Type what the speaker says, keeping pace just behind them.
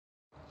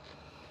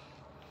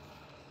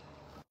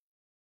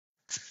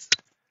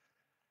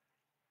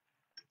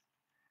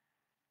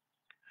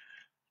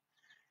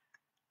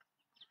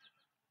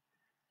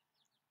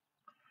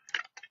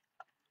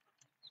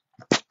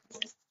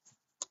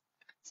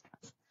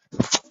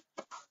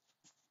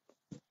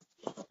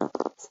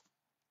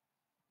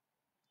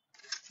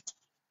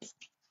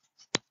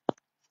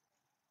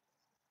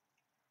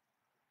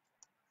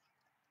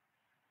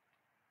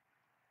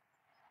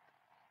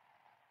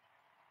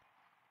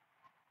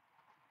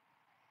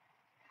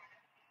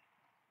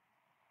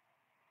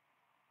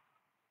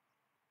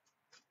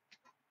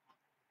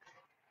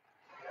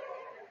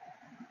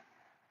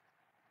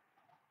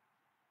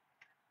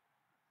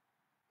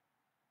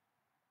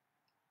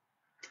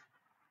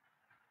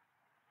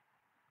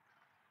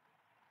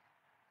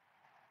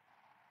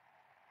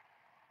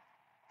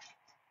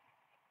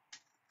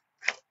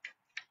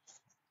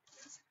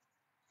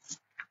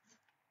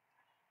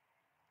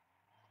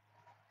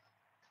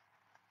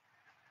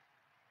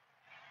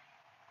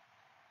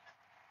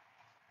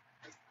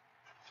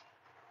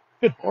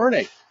Good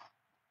morning.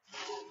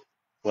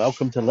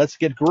 Welcome to Let's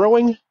Get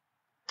Growing.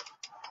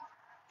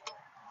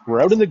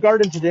 We're out in the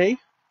garden today,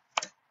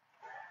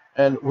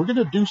 and we're going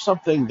to do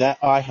something that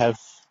I have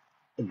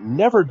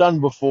never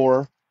done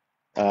before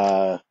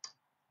uh,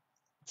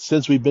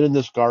 since we've been in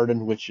this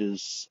garden, which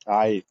is,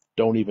 I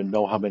don't even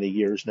know how many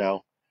years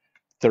now,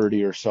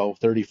 30 or so,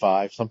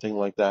 35, something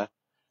like that.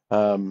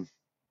 Um,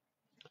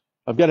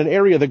 I've got an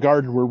area of the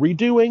garden we're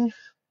redoing,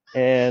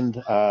 and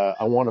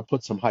I want to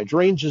put some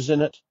hydrangeas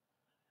in it.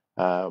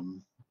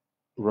 Um,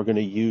 we're going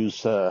to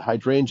use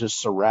hydrangeas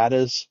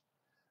serratas,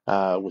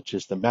 which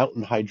is the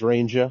mountain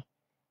hydrangea.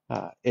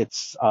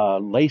 It's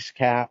lace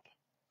cap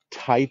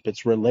type.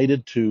 It's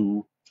related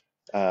to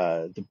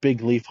the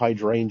big leaf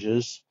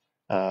hydrangeas,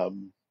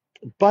 um,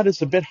 but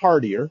it's a bit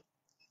hardier.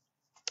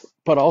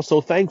 But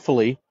also,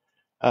 thankfully,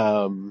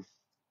 um,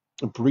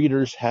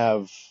 breeders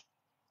have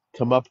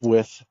come up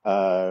with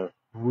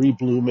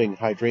reblooming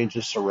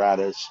hydrangea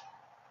serratas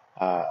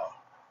uh,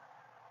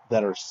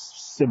 that are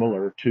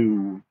similar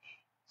to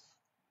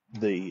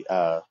the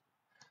uh,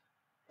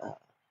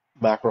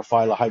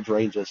 macrophylla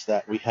hydrangeas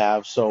that we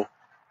have. So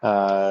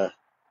uh,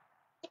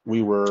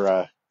 we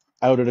were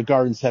out at a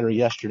garden center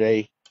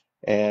yesterday,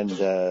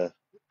 and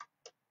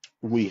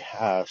we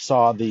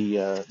saw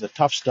the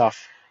tough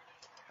stuff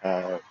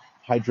uh,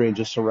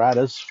 hydrangea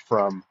serratas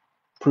from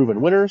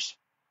Proven Winners,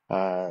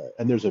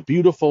 and there's a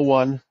beautiful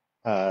one,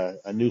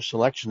 a new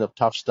selection of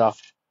tough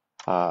stuff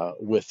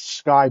with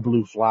sky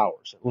blue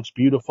flowers. It looks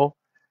beautiful,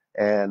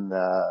 and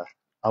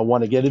I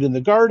want to get it in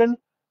the garden.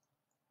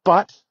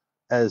 But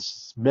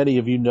as many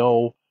of you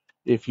know,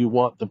 if you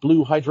want the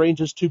blue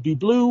hydrangeas to be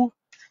blue,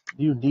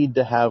 you need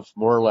to have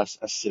more or less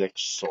acidic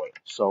soil.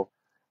 So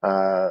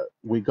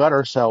we got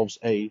ourselves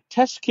a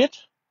test kit,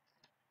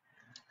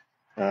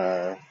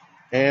 uh,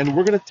 and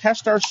we're going to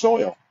test our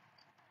soil.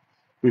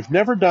 We've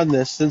never done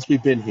this since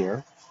we've been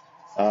here.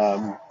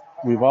 Um,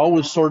 we've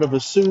always sort of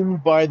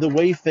assumed by the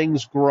way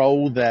things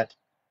grow that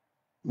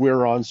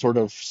we're on sort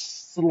of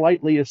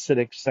slightly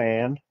acidic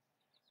sand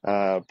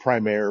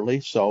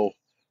primarily. So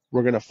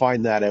we're going to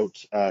find that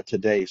out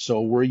today.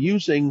 So we're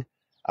using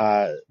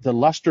the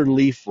Luster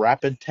Leaf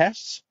Rapid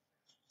Tests.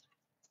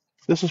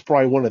 This is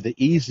probably one of the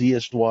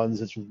easiest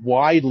ones. It's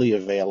widely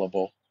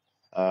available.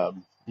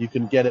 You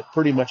can get it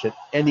pretty much at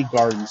any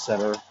garden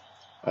center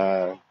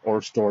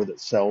or store that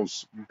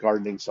sells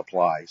gardening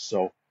supplies.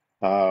 So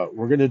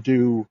we're going to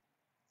do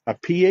a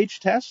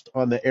pH test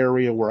on the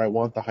area where I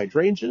want the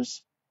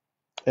hydrangeas,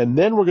 and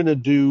then we're going to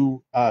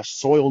do a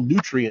soil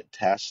nutrient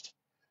test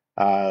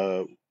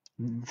uh,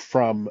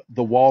 from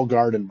the wall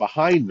garden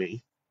behind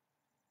me.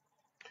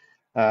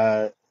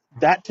 Uh,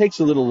 that takes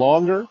a little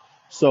longer,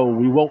 so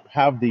we won't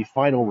have the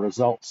final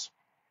results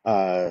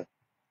uh,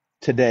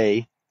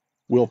 today.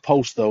 We'll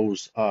post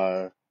those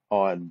on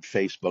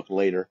Facebook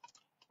later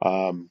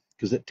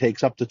because it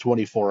takes up to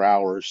 24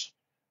 hours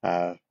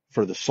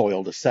for the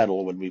soil to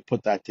settle when we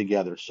put that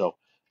together. So,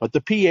 but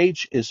the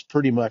pH is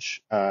pretty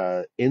much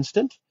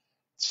instant.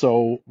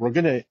 So we're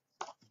going to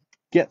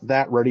get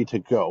that ready to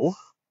go.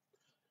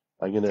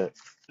 I'm going to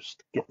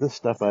just get this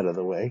stuff out of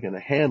the way. I'm going to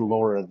hand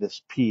Laura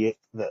this pH,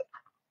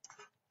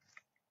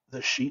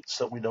 the sheet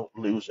so we don't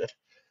lose it.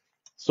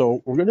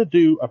 So we're going to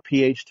do a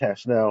pH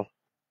test now.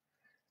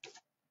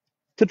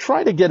 To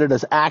try to get it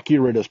as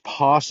accurate as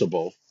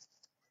possible,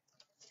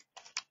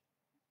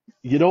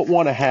 you don't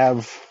want to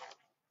have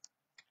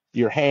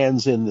your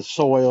hands in the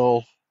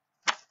soil.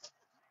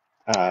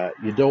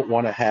 You don't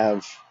want to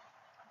have,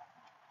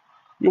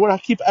 you want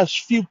to keep as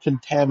few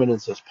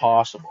contaminants as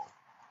possible.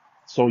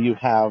 So you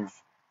have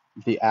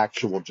the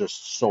actual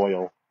just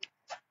soil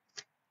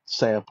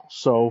sample.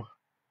 So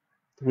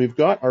we've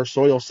got our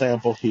soil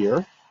sample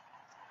here.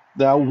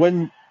 Now,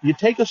 when you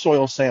take a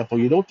soil sample,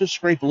 you don't just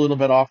scrape a little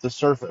bit off the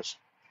surface.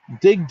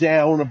 Dig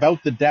down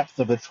about the depth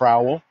of the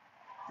trowel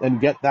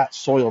and get that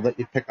soil that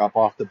you pick up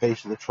off the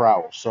base of the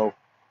trowel. So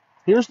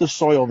here's the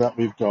soil that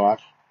we've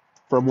got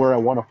from where I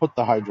want to put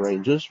the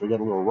hydrangeas. We got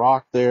a little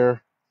rock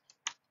there,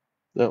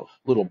 a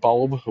little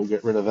bulb. We'll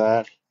get rid of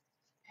that.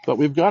 But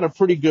we've got a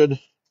pretty good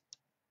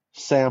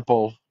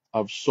sample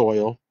of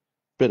soil.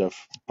 Bit of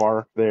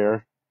bark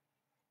there.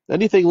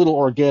 Anything little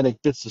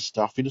organic bits of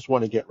stuff you just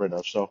want to get rid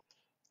of. So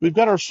we've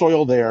got our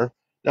soil there.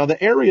 Now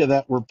the area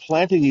that we're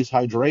planting these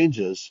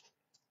hydrangeas,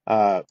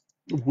 uh,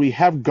 we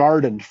have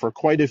gardened for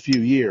quite a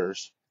few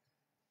years.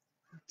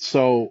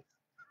 So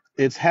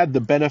it's had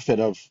the benefit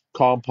of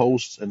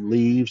composts and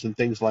leaves and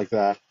things like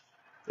that.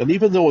 And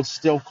even though it's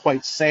still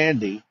quite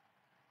sandy,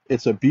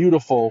 it's a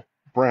beautiful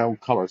brown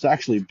color. It's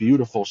actually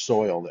beautiful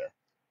soil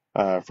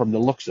there from the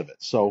looks of it.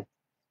 So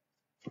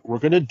we're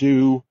going to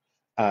do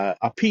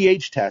a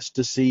pH test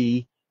to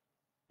see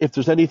if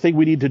there's anything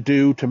we need to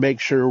do to make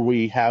sure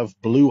we have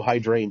blue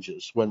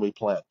hydrangeas when we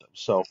plant them.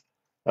 So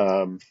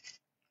um,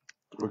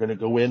 we're going to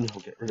go in,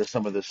 we'll get rid of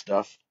some of this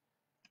stuff.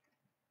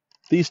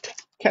 These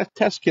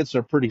test kits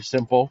are pretty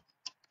simple.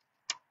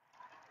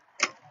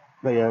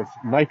 They have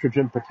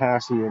nitrogen,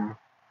 potassium,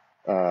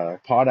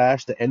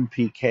 potash, the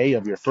NPK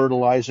of your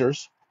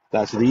fertilizers.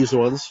 That's these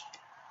ones.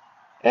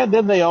 And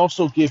then they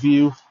also give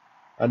you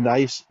a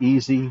nice,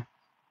 easy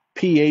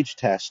pH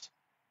test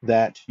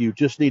that you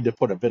just need to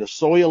put a bit of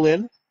soil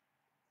in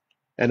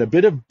and a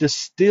bit of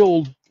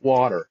distilled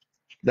water.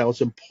 Now,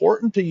 it's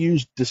important to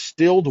use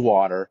distilled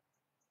water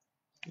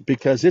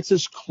because it's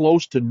as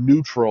close to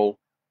neutral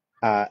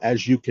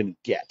as you can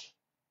get.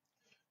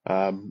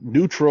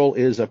 Neutral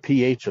is a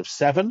pH of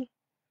 7.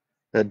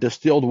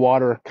 Distilled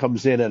water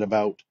comes in at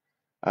about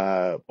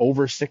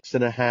over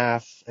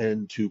 6.5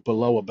 and to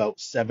below about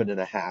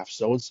 7.5.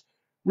 So it's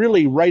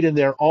really right in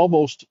there,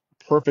 almost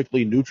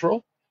perfectly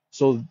neutral.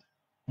 So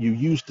you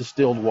use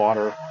distilled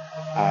water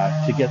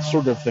to get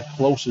sort of the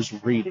closest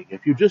reading.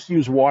 If you just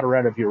use water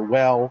out of your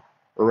well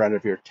or out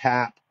of your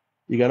tap,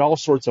 you got all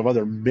sorts of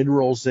other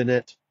minerals in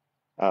it,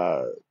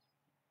 uh,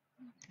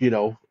 you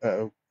know,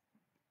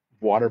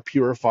 water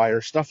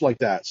purifier, stuff like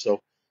that.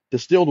 So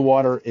distilled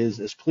water is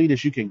as clean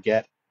as you can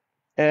get,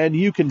 and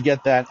you can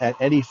get that at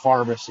any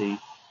pharmacy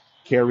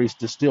carries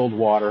distilled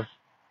water.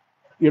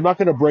 You're not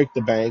going to break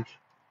the bank.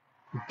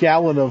 A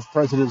gallon of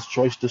President's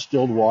Choice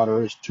distilled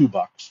water is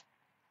 $2.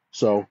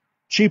 So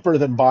cheaper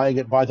than buying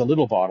it by the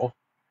little bottle.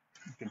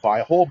 You can buy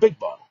a whole big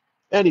bottle.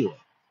 Anyway,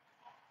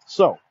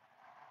 so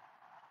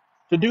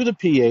to do the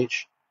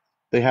pH,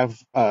 they have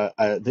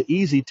the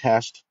easy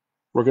test.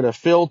 We're going to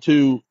fill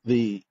to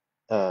the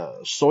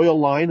soil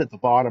line at the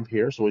bottom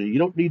here. So you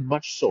don't need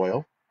much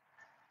soil.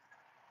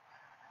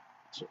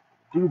 So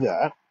do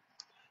that.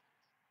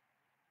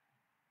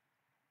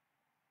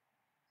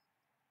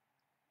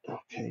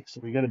 Okay,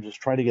 so we got to just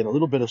try to get a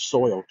little bit of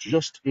soil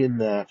just in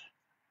that,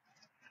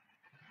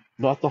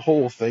 not the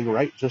whole thing,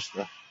 right? Just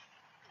the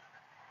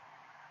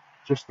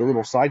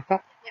little side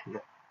cup. Yeah.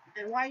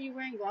 And why are you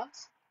wearing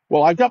gloves?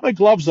 Well, I've got my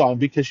gloves on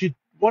because you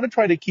want to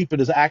try to keep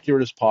it as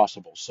accurate as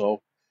possible.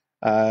 So,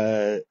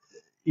 uh,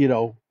 you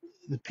know,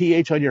 the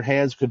pH on your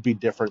hands could be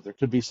different. There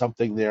could be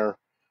something there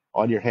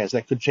on your hands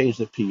that could change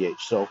the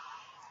pH. So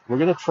we're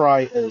going to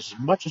try as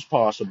much as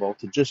possible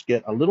to just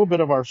get a little bit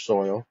of our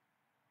soil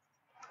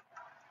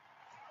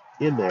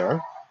in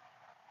there.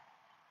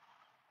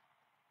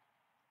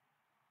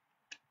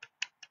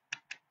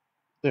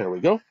 There we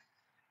go.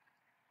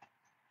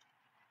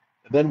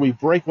 And then we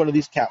break one of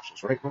these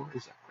capsules, right?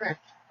 Is that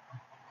correct?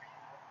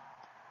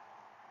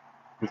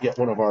 We get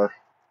one of our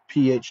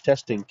pH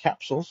testing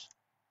capsules.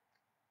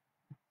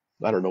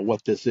 I don't know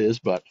what this is,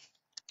 but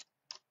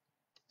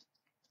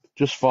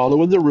just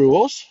following the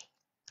rules.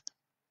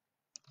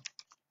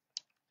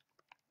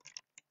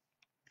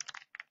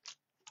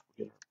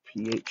 Get our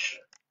pH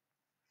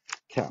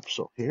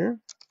capsule here.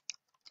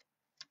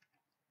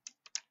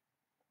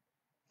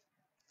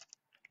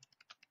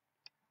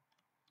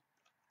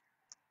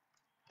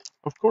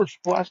 Of course,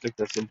 plastic,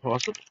 that's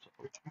impossible.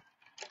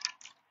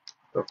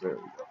 Oh, there we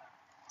go.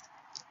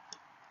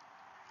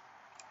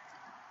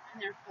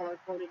 And they're color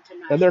coded to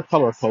match. And they're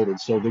color coded.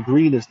 So the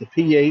green is the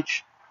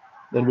pH.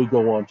 Then we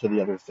go on to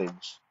the other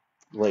things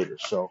later.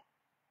 So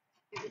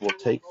we'll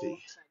take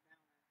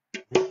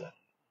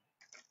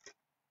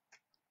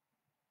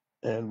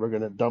and we're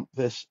going to dump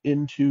this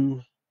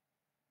into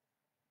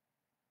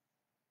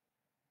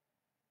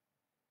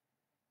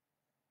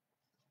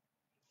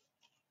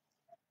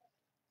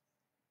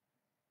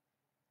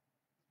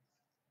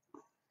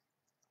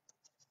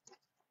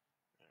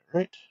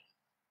right.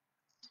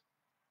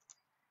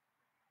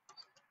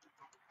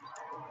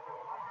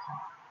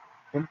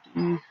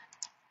 Empty.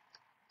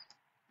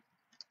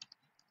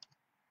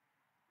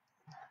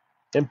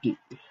 Empty.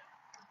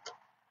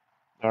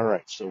 All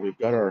right. So we've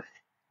got our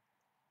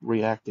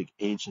reacting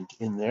agent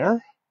in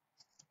there.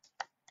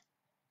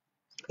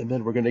 And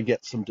then we're going to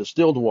get some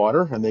distilled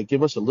water, and they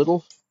give us a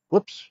little,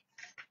 whoops.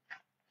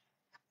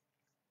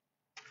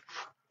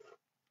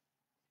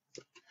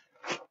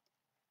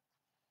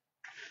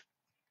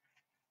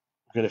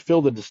 We're going to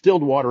fill the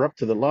distilled water up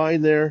to the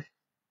line there.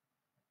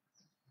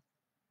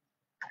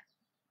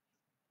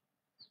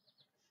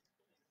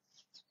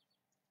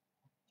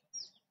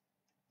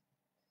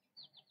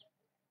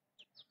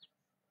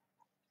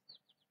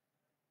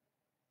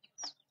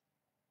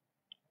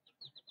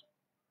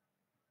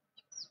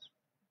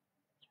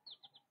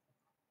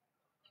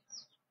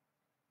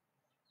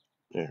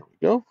 There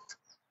we go.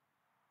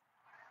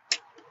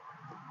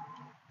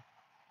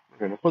 We're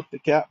going to put the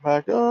cap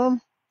back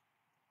on.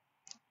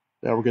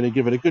 Now we're going to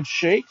give it a good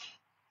shake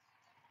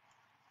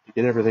to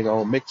get everything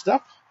all mixed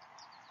up.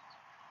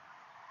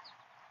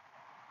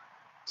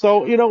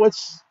 So,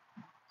 it's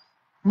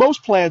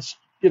most plants,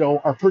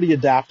 are pretty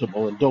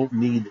adaptable and don't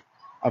need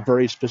a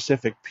very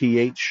specific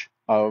pH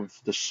of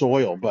the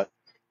soil, but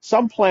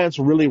some plants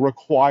really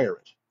require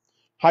it.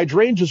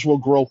 Hydrangeas will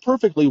grow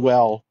perfectly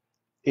well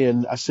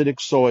in acidic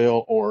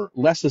soil or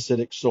less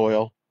acidic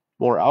soil,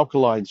 more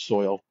alkaline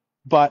soil,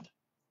 but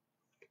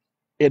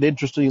it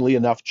interestingly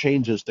enough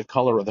changes the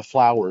color of the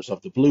flowers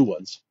of the blue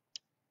ones.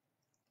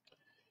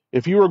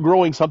 If you were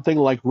growing something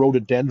like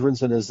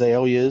rhododendrons and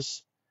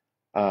azaleas,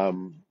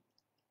 um,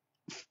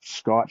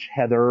 Scotch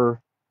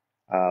heather,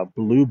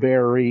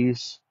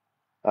 blueberries,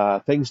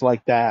 things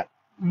like that,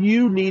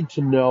 you need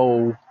to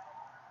know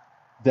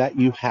that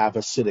you have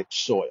acidic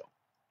soil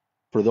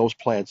for those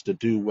plants to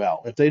do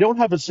well. If they don't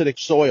have acidic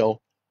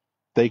soil,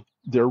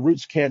 their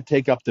roots can't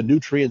take up the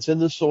nutrients in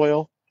the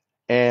soil,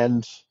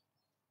 and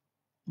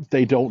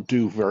they don't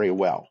do very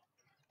well.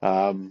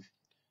 Um,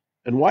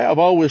 and why I've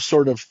always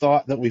sort of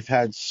thought that we've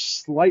had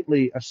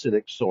slightly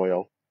acidic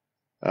soil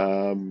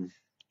um,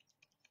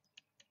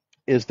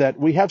 is that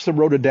we have some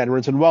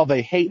rhododendrons, and while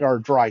they hate our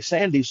dry,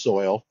 sandy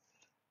soil,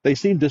 they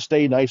seem to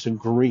stay nice and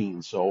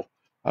green. So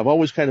I've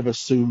always kind of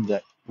assumed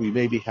that we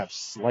maybe have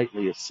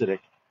slightly acidic,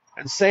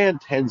 and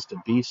sand tends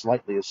to be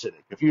slightly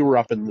acidic. If you were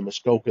up in the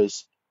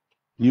Muskokas,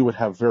 you would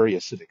have very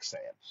acidic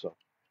sand. So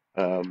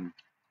um,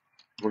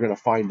 we're going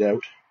to find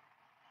out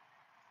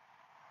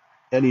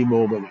any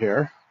moment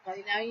here. Well,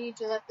 now you need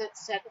to let that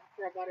settle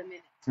for about a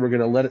minute. We're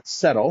going to let it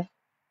settle.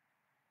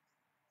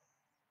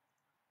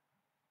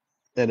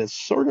 And it's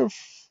sort of,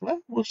 well,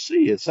 we'll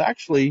see. It's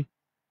actually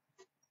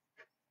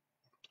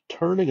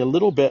turning a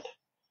little bit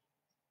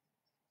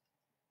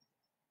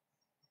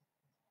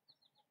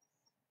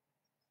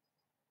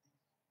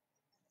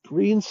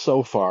green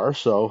so far.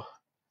 So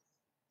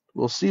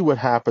we'll see what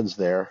happens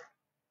there.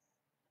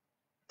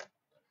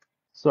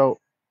 So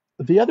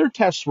the other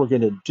tests we're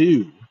going to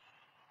do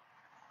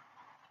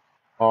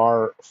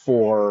are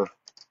for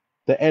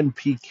the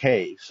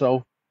NPK.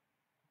 So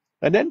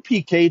an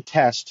NPK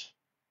test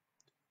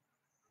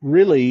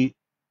really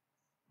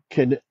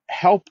can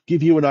help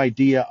give you an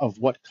idea of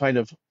what kind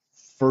of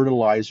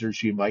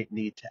fertilizers you might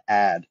need to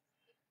add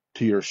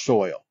to your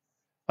soil.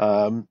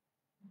 Um,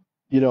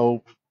 you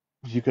know,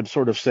 you can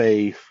sort of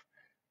say,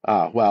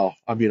 well,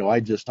 I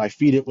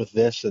feed it with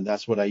this and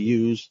that's what I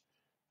use.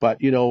 But,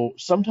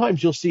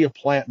 sometimes you'll see a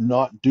plant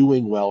not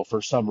doing well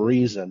for some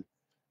reason.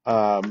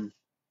 Um,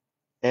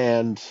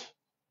 and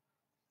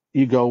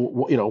you go,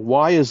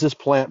 why is this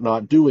plant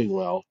not doing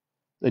well?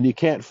 And you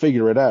can't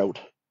figure it out.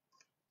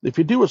 If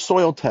you do a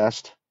soil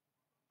test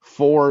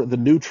for the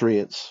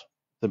nutrients,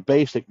 the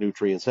basic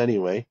nutrients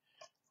anyway,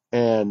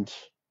 and,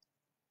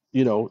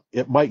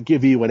 it might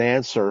give you an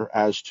answer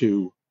as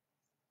to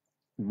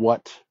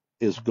what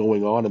is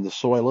going on in the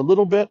soil a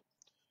little bit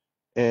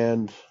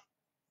and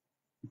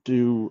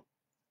to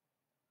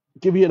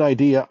give you an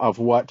idea of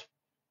what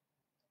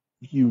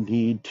you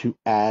need to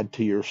add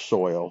to your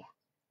soil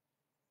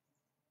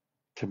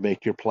to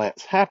make your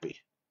plants happy.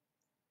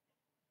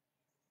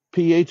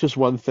 pH is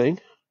one thing,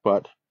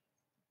 but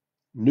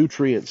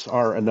nutrients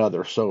are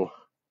another. So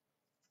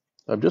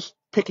I'm just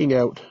picking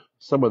out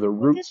some of the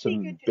roots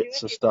and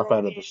bits of stuff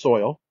out of the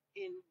soil.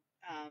 In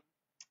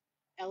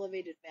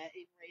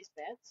in raised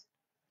beds.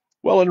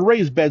 Well, in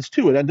raised beds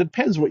too, and it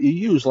depends what you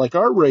use. Like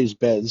our raised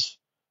beds,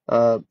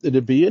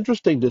 it'd be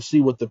interesting to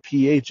see what the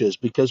pH is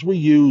because we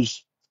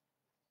use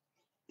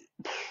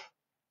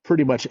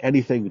pretty much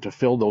anything to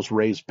fill those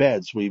raised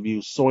beds. We've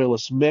used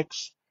soilless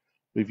mix,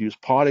 we've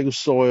used potting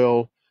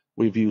soil,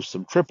 we've used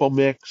some triple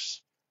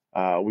mix,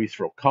 we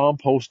throw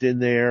compost in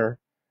there,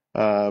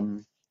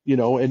 and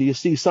you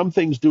see some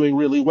things doing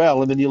really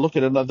well, and then you look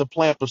at another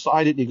plant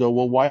beside it and you go,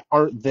 well, why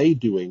aren't they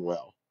doing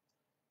well?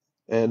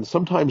 And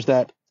sometimes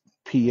that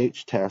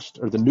pH test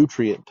or the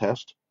nutrient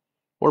test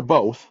or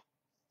both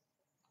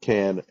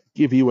can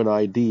give you an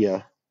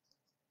idea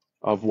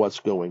of what's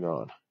going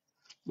on.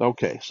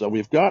 Okay, so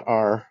we've got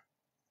our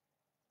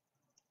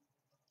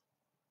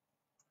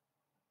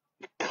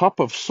cup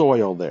of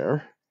soil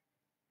there.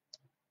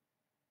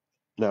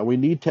 Now we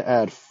need to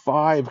add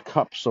 5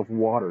 cups of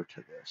water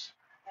to this.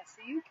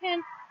 So you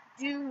can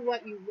do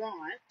what you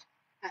want,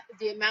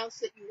 the amounts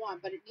that you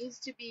want, but it needs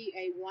to be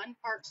a 1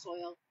 part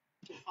soil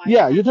to 5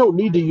 Yeah, parts you don't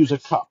need to water. use a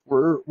cup.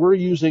 We're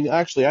using,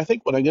 actually, I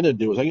think what I'm going to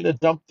do is I'm going to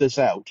dump this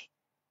out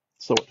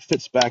so it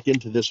fits back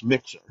into this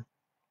mixer.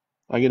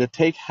 I'm going to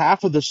take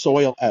half of the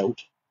soil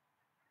out,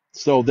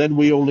 so then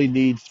we only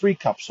need 3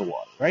 cups of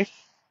water, right?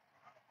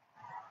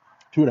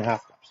 2.5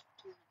 cups.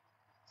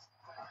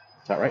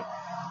 Is that right?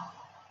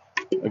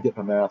 I get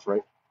my math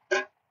right.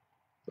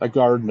 I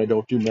garden, I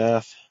don't do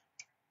math.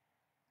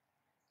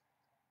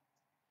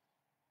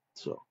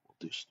 So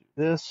we'll just do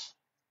this.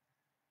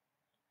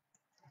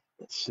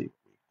 Let's see what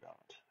we've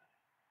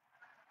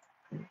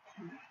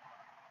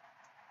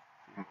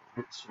got.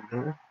 Roots in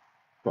there.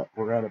 But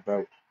we're at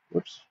about,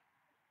 whoops,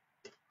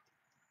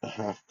 a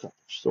half cup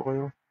of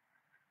soil.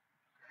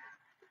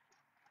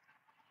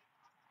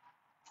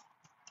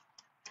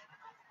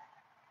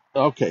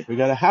 Okay, we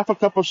got a half a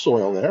cup of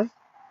soil there.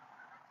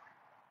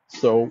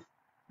 So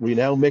we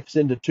now mix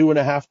into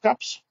 2.5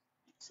 cups.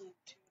 So 2.5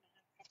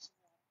 cups of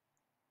water.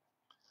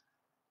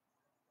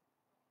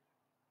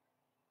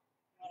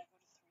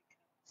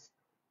 You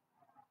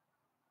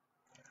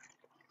want to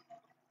go to 3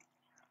 cups.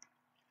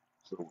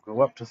 So we'll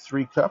go up to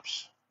 3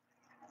 cups.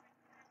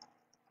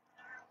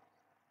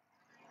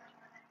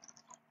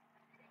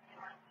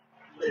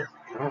 There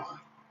we go.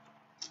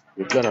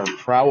 We've got our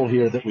trowel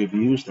here that we've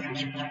used that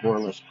was more or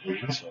less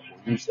clean, so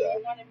we'll use that.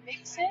 You want to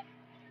mix it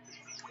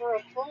for a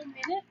full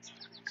minute.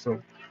 So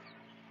if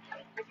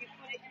you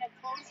put it in a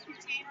closed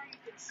container, you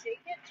can shake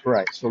it.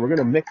 Right, so we're going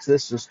to mix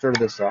this and stir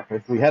this up.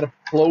 If we had a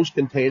closed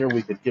container,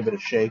 we could give it a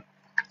shake.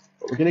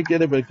 But we're going to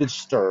get it a good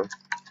stir.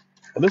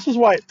 And this is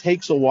why it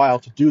takes a while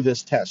to do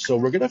this test. So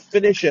we're going to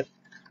finish it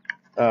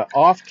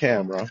off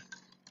camera,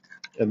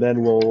 and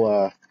then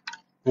we'll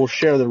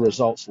share the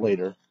results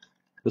later,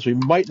 because we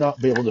might not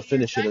be able to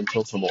finish it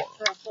until tomorrow.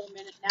 For a full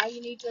minute. Now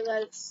you need to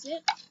let it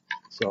sit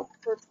So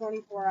for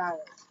 24 hours.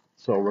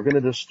 So we're going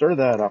to just stir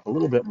that up a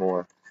little bit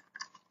more.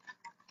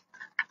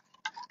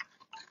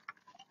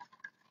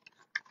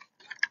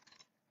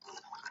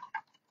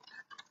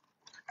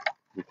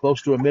 We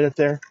close to a minute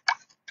there?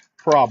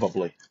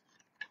 Probably.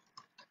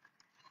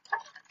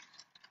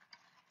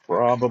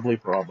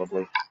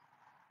 Probably.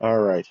 All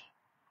right.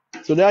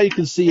 So now you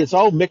can see it's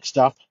all mixed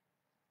up.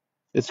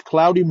 It's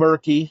cloudy,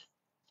 murky.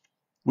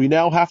 We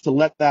now have to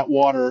let that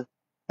water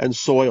and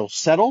soil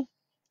settle.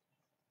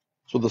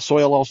 So the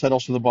soil all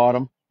settles to the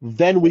bottom.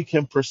 Then we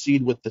can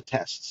proceed with the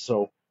tests.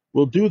 So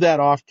we'll do that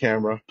off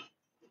camera,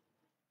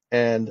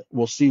 and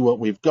we'll see what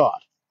we've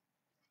got.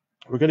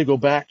 We're going to go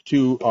back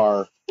to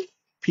our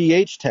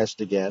pH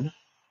test again,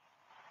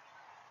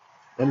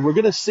 and we're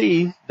going to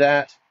see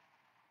that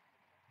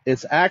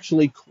it's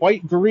actually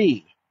quite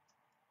green.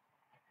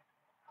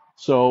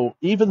 So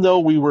even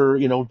though we were,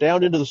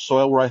 down into the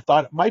soil where I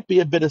thought it might be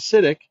a bit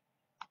acidic,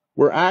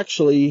 we're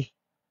actually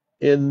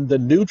in the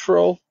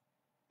neutral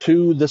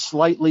to the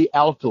slightly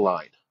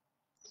alkaline.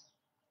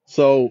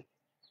 So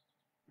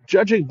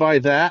judging by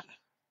that,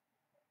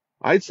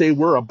 I'd say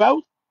we're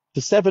about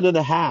to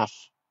 7.5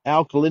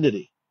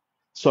 alkalinity.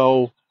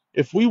 So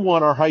if we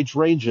want our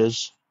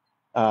hydrangeas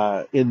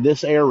in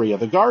this area of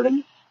the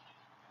garden,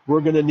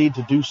 we're going to need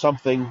to do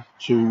something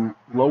to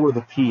lower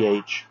the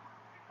pH,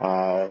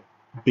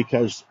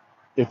 because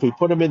if we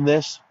put them in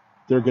this,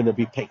 they're going to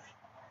be pink.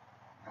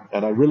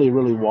 And I really,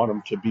 really want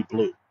them to be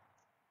blue.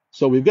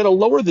 So we've got to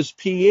lower this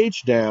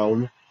pH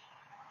down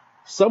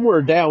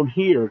somewhere down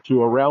here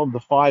to around the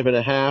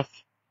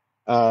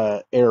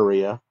 5.5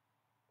 area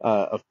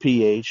of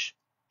pH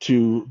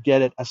to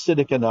get it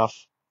acidic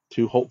enough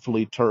to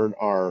hopefully turn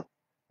our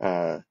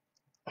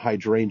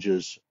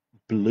hydrangeas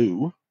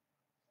blue.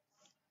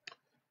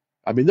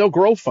 I mean, they'll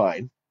grow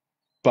fine,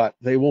 but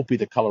they won't be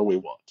the color we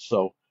want.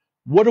 So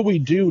what do we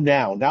do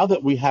now? Now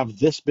that we have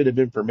this bit of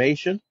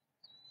information,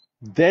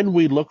 then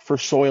we look for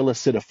soil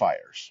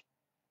acidifiers.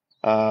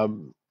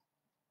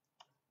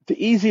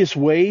 The easiest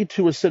way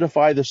to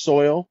acidify the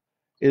soil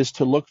is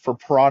to look for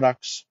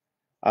products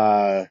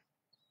that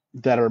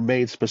are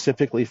made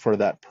specifically for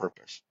that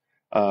purpose.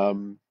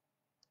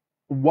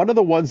 One of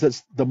the ones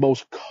that's the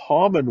most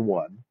common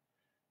one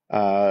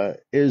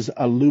is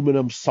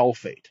aluminum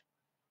sulfate.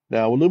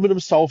 Now, aluminum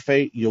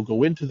sulfate, you'll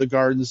go into the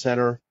garden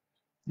center,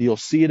 you'll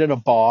see it in a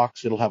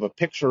box. It'll have a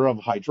picture of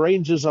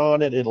hydrangeas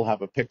on it. It'll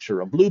have a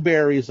picture of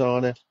blueberries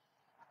on it.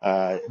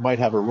 It might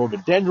have a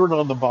rhododendron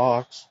on the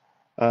box.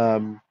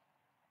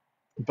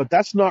 But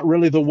that's not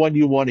really the one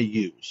you want to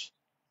use.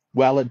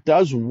 While it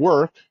does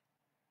work,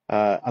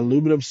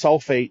 aluminum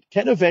sulfate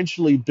can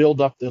eventually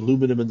build up the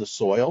aluminum in the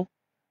soil,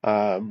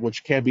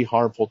 which can be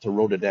harmful to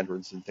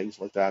rhododendrons and things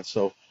like that.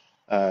 So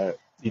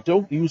you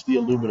don't use the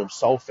aluminum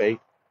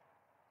sulfate.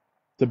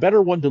 The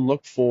better one to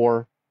look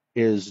for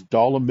is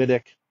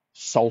dolomitic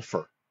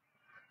sulfur.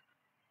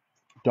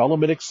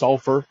 Dolomitic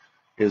sulfur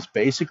is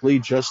basically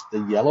just the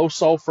yellow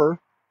sulfur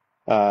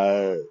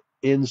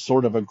in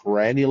sort of a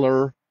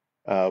granular,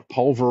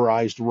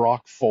 pulverized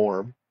rock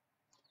form,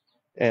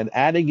 and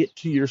adding it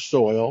to your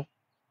soil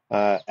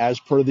as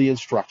per the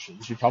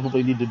instructions. You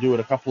probably need to do it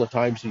a couple of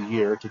times a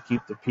year to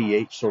keep the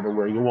pH sort of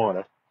where you want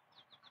it,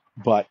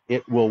 but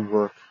it will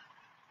work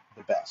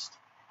the best.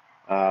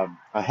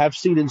 I have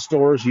seen in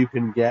stores you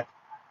can get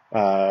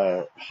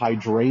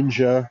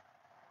hydrangea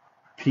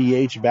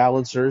pH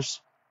balancers.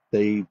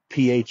 They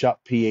pH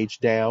up, pH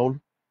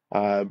down.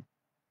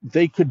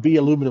 They could be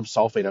aluminum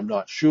sulfate, I'm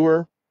not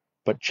sure,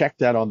 but check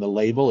that on the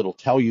label. It'll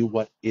tell you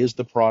what is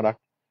the product.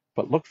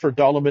 But look for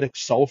dolomitic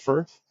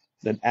sulfur,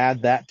 then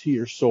add that to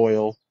your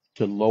soil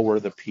to lower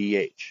the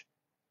pH.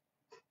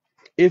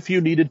 If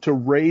you needed to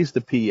raise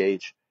the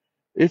pH,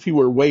 if you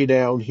were way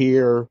down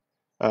here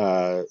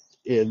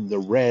in the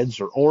reds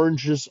or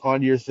oranges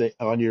on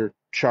your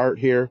chart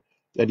here,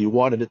 and you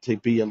wanted it to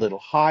be a little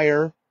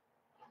higher,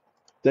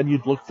 then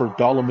you'd look for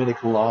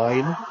dolomitic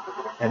lime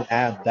and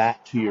add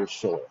that to your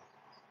soil.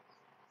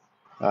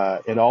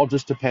 It all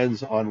just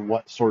depends on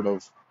what sort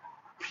of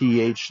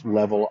pH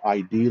level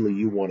ideally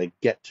you want to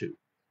get to.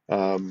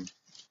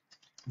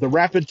 The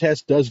rapid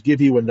test does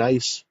give you a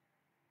nice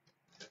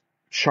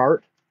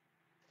chart.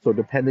 So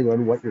depending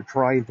on what you're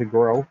trying to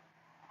grow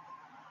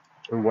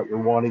or what you're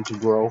wanting to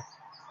grow,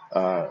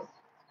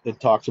 it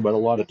talks about a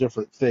lot of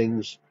different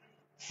things,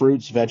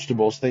 fruits,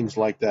 vegetables, things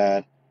like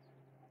that.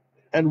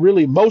 And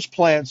really, most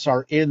plants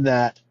are in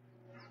that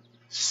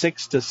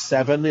 6 to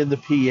 7 in the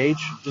pH,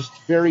 just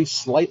very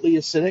slightly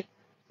acidic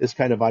is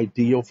kind of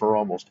ideal for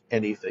almost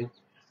anything.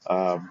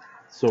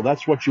 So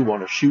that's what you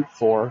want to shoot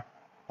for.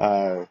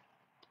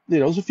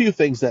 There's a few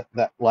things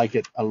that like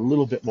it a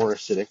little bit more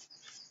acidic,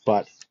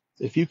 but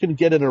if you can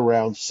get it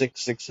around 6,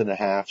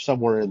 6.5,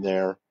 somewhere in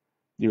there,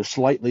 you're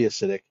slightly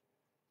acidic,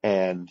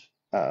 and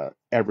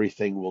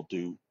everything will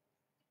do,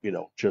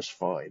 just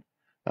fine.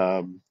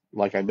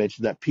 Like I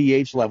mentioned, that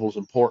pH level is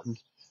important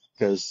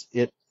because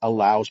it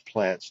allows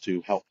plants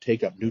to help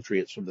take up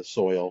nutrients from the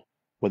soil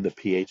when the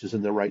pH is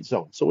in the right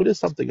zone. So it is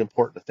something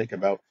important to think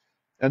about.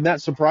 And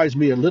that surprised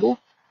me a little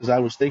because I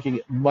was thinking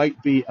it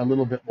might be a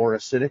little bit more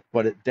acidic,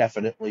 but it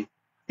definitely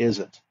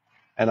isn't.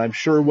 And I'm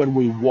sure when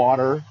we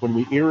water, when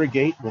we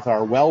irrigate with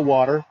our well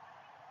water,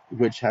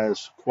 which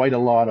has quite a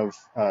lot of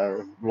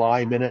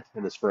lime in it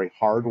and it's very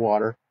hard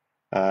water,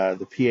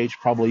 the pH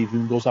probably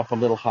even goes up a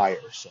little higher.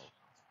 So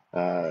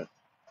uh,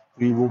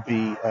 we will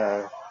be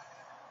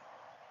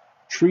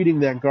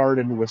treating that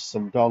garden with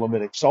some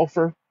dolomitic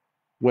sulfur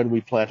when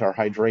we plant our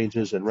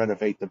hydrangeas and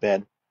renovate the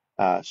bed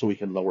so we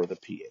can lower the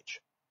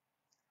pH.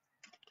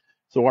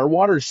 So our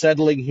water's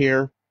settling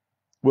here.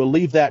 We'll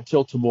leave that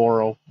till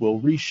tomorrow. We'll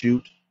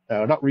reshoot,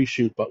 not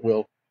reshoot, but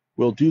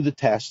we'll do the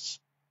tests,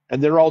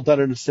 and they're all done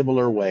in a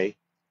similar way,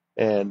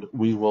 and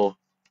we will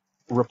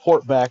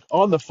report back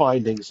on the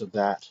findings of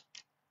that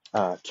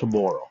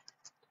tomorrow.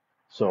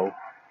 So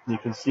you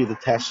can see the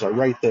tests are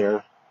right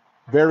there,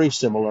 very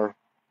similar.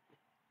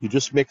 You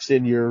just mix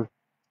in your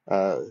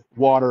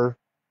water,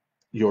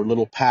 your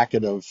little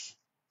packet of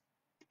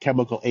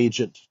chemical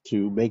agent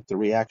to make the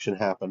reaction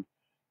happen,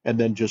 and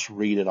then just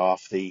read it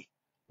off the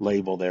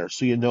label there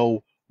so you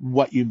know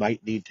what you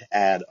might need to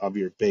add of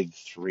your big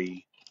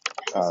three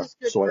And this is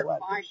good soil for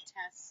 5 additives.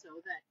 tests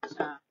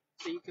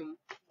so you can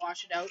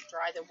wash it out,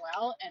 dry them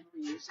well, and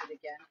reuse it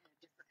again in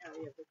a different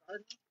area of the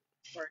garden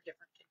or a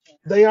different container.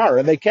 They are,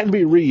 and they can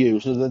be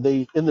reused. And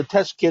they in the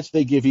test kits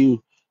they give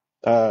you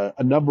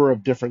a number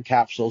of different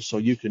capsules, so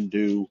you can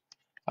do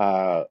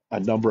a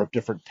number of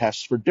different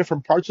tests for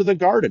different parts of the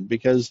garden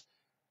because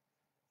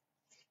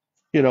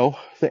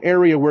the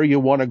area where you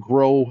want to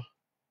grow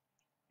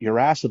your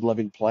acid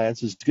loving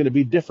plants is going to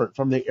be different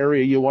from the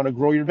area you want to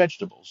grow your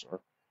vegetables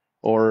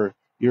or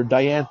your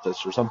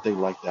dianthus or something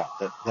like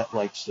that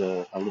likes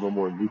a little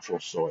more neutral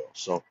soil.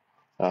 So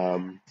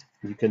um,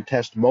 you can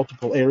test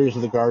multiple areas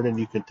of the garden.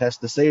 You can test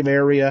the same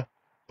area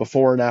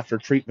before and after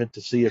treatment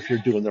to see if you're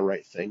doing the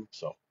right thing.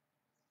 So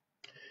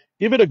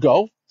give it a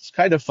go. It's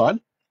kind of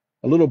fun,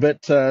 a little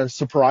bit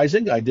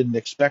surprising. I didn't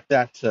expect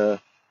that to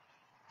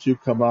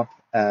come up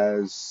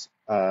as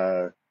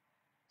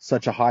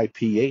such a high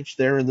pH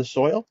there in the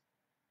soil.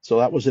 So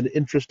that was an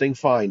interesting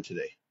find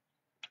today.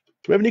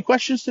 Do we have any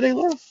questions today,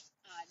 Laura?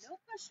 No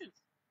questions.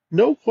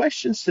 No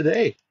questions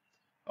today.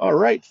 All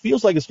right.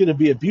 Feels like it's going to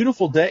be a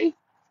beautiful day.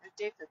 A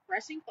day for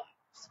pressing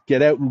flowers.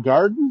 Get out and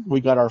garden.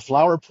 We got our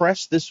flower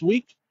press this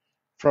week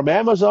from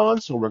Amazon,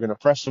 so we're going to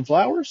press some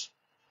flowers.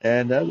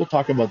 And we'll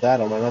talk about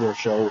that on another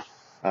show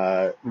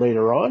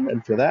later on.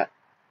 And for that,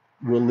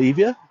 we'll leave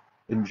you.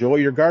 Enjoy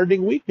your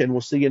gardening week, and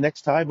we'll see you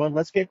next time on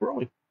Let's Get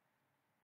Growing.